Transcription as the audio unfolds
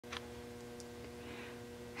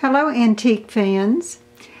Hello antique fans,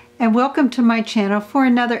 and welcome to my channel for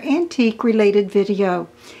another antique related video.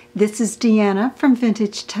 This is Deanna from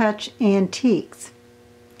Vintage Touch Antiques.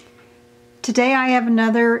 Today I have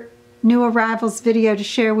another new arrivals video to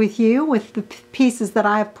share with you with the pieces that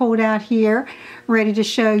I have pulled out here, ready to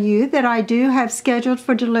show you that I do have scheduled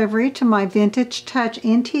for delivery to my Vintage Touch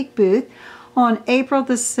Antique booth on April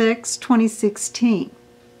the 6th, 2016.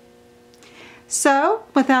 So,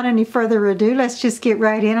 without any further ado, let's just get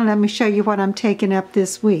right in and let me show you what I'm taking up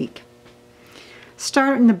this week.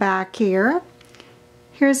 Start in the back here.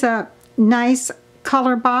 Here's a nice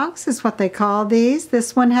color box, is what they call these.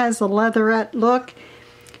 This one has a leatherette look,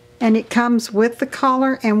 and it comes with the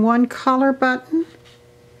collar and one collar button.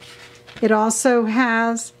 It also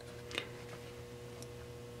has,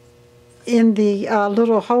 in the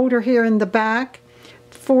little holder here in the back,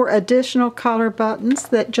 4 additional collar buttons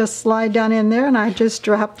that just slide down in there, and I just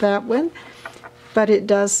dropped that one, but it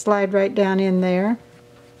does slide right down in there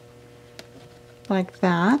like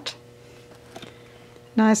that.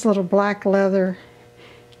 Nice little black leather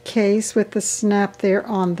case with the snap there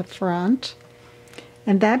on the front,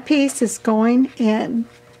 and that piece is going in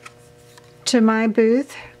to my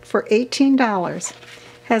booth for $18.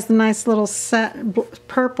 Has a nice little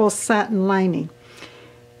purple satin lining.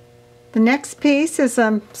 The next piece is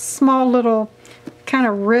a small little kind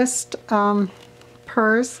of wrist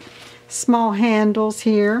purse, small handles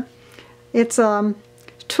here. It's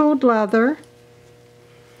tooled leather.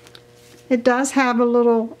 It does have a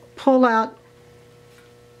little pull-out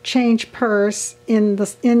change purse in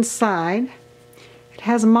the inside. It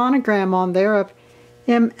has a monogram on there of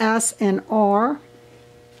MS and R,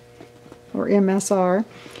 or MSR,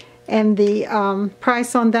 and the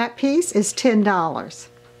price on that piece is $10.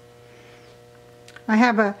 I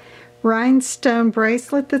have a rhinestone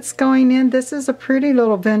bracelet that's going in. This is a pretty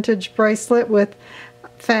little vintage bracelet with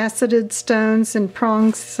faceted stones and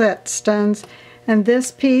prong set stones, and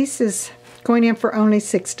this piece is going in for only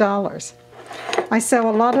 $6. I sell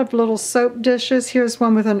a lot of little soap dishes. Here's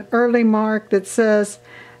one with an early mark that says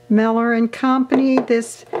Miller and Company.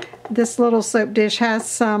 This little soap dish has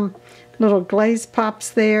some little glaze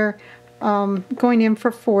pops there, going in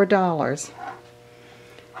for $4.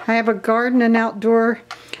 I have a garden and outdoor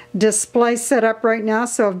display set up right now,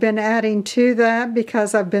 so I've been adding to that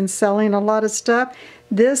because I've been selling a lot of stuff.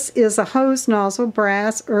 This is a hose nozzle,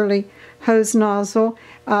 brass early hose nozzle.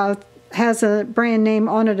 Has a brand name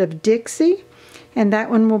on it of Dixie, and that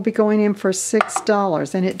one will be going in for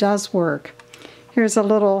 $6, and it does work. Here's a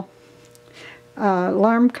little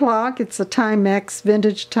alarm clock. It's a Timex,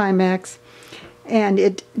 vintage Timex, and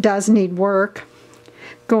it does need work,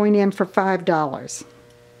 going in for $5.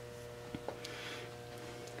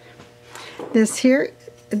 This here,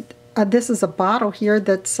 this is a bottle here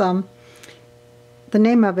that's, the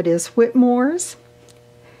name of it is Whitmore's,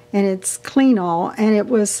 and it's Clean All, and it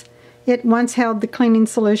once held the cleaning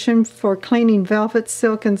solution for cleaning velvet,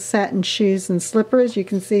 silk, and satin shoes and slippers. You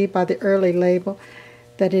can see by the early label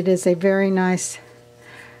that it is a very nice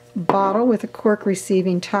bottle with a cork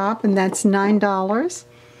receiving top, and that's $9.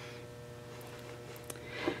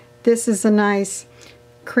 This is a nice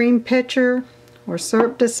cream pitcher or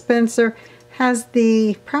syrup dispenser. Has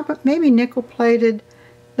the maybe nickel-plated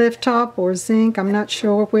lift top or zinc, I'm not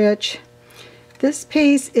sure which. This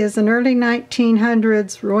piece is an early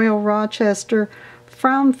 1900s Royal Rochester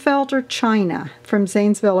Fraunfelder china from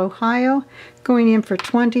Zanesville, Ohio, going in for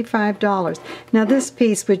 $25. Now this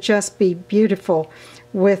piece would just be beautiful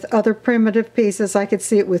with other primitive pieces. I could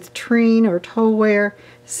see it with treen or towware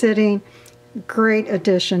sitting. Great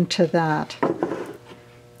addition to that.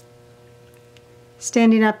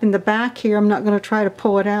 Standing up in the back here, I'm not going to try to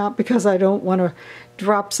pull it out because I don't want to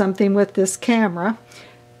drop something with this camera,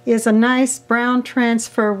 is a nice brown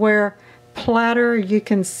transferware platter. You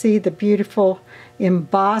can see the beautiful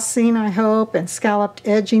embossing, I hope, and scalloped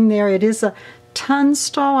edging there. It is a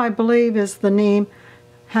Tunstall, I believe is the name,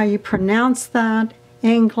 how you pronounce that,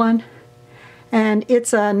 England. And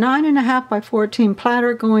it's a 9.5 by 14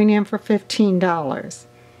 platter going in for $15.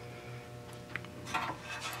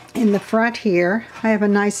 In the front here, I have a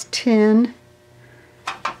nice tin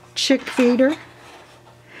chick feeder.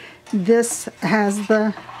 This has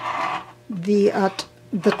the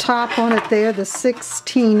top on it there, the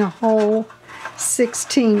 16-hole,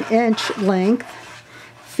 16-inch length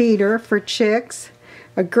feeder for chicks.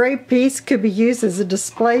 A great piece, could be used as a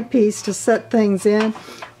display piece to set things in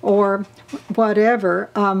or whatever.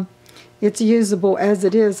 It's usable as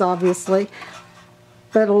it is, obviously,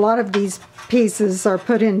 but a lot of these pieces are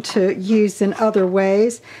put into use in other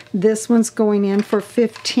ways. This one's going in for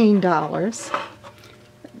 $15.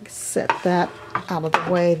 set that out of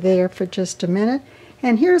the way there for just a minute.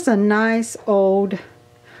 And here's a nice old,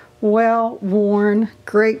 well-worn,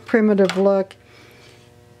 great primitive look.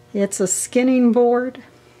 It's a skinning board.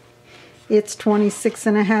 It's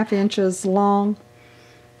 26.5 inches long.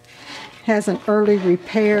 Has an early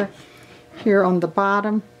repair here on the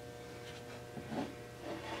bottom.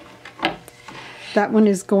 That one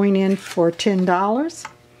is going in for $10.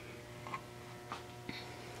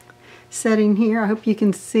 Setting here, I hope you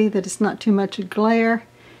can see that it's not too much glare,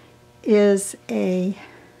 is an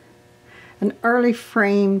early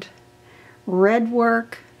framed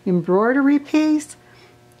redwork embroidery piece.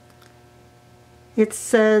 It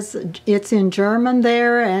says it's in German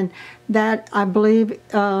there, and that I believe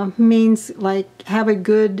means like have a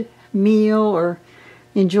good meal or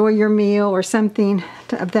enjoy your meal or something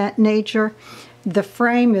of that nature. The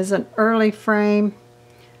frame is an early frame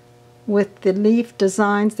with the leaf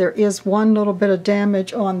designs. There is one little bit of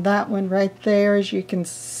damage on that one right there, as you can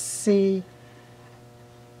see.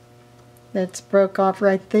 That's broke off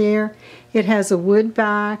right there. It has a wood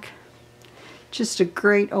back. Just a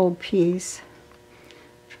great old piece.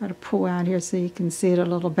 Try to pull out here so you can see it a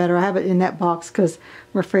little better. I have it in that box because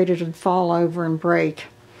I'm afraid it would fall over and break.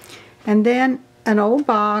 And then an old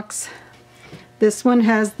box. This one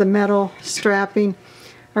has the metal strapping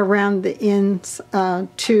around the ends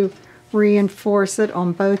to reinforce it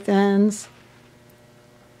on both ends.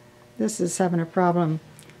 This is having a problem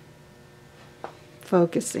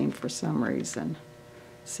focusing for some reason.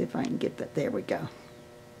 Let's see if I can get that. There we go.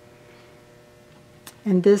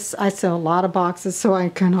 And this, I sell a lot of boxes, so I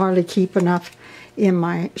can hardly keep enough in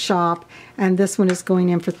my shop. And this one is going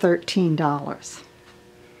in for $13.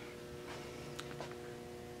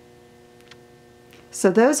 So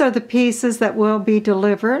those are the pieces that will be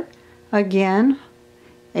delivered. Again,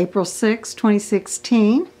 April 6,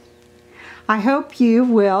 2016. I hope you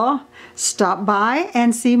will stop by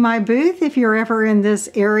and see my booth if you're ever in this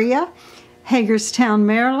area. Hagerstown,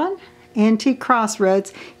 Maryland, Antique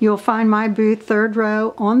Crossroads. You'll find my booth, third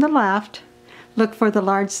row on the left. Look for the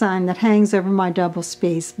large sign that hangs over my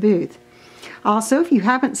double-spaced booth. Also, if you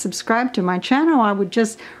haven't subscribed to my channel, I would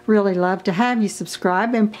just really love to have you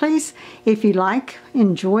subscribe. And please, if you like,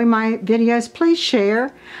 enjoy my videos, please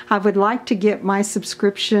share. I would like to get my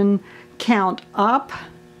subscription count up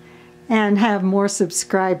and have more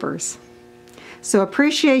subscribers. So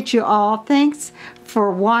appreciate you all. Thanks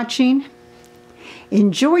for watching.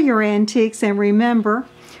 Enjoy your antiques, and remember,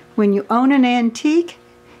 when you own an antique,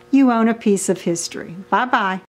 you own a piece of history. Bye-bye.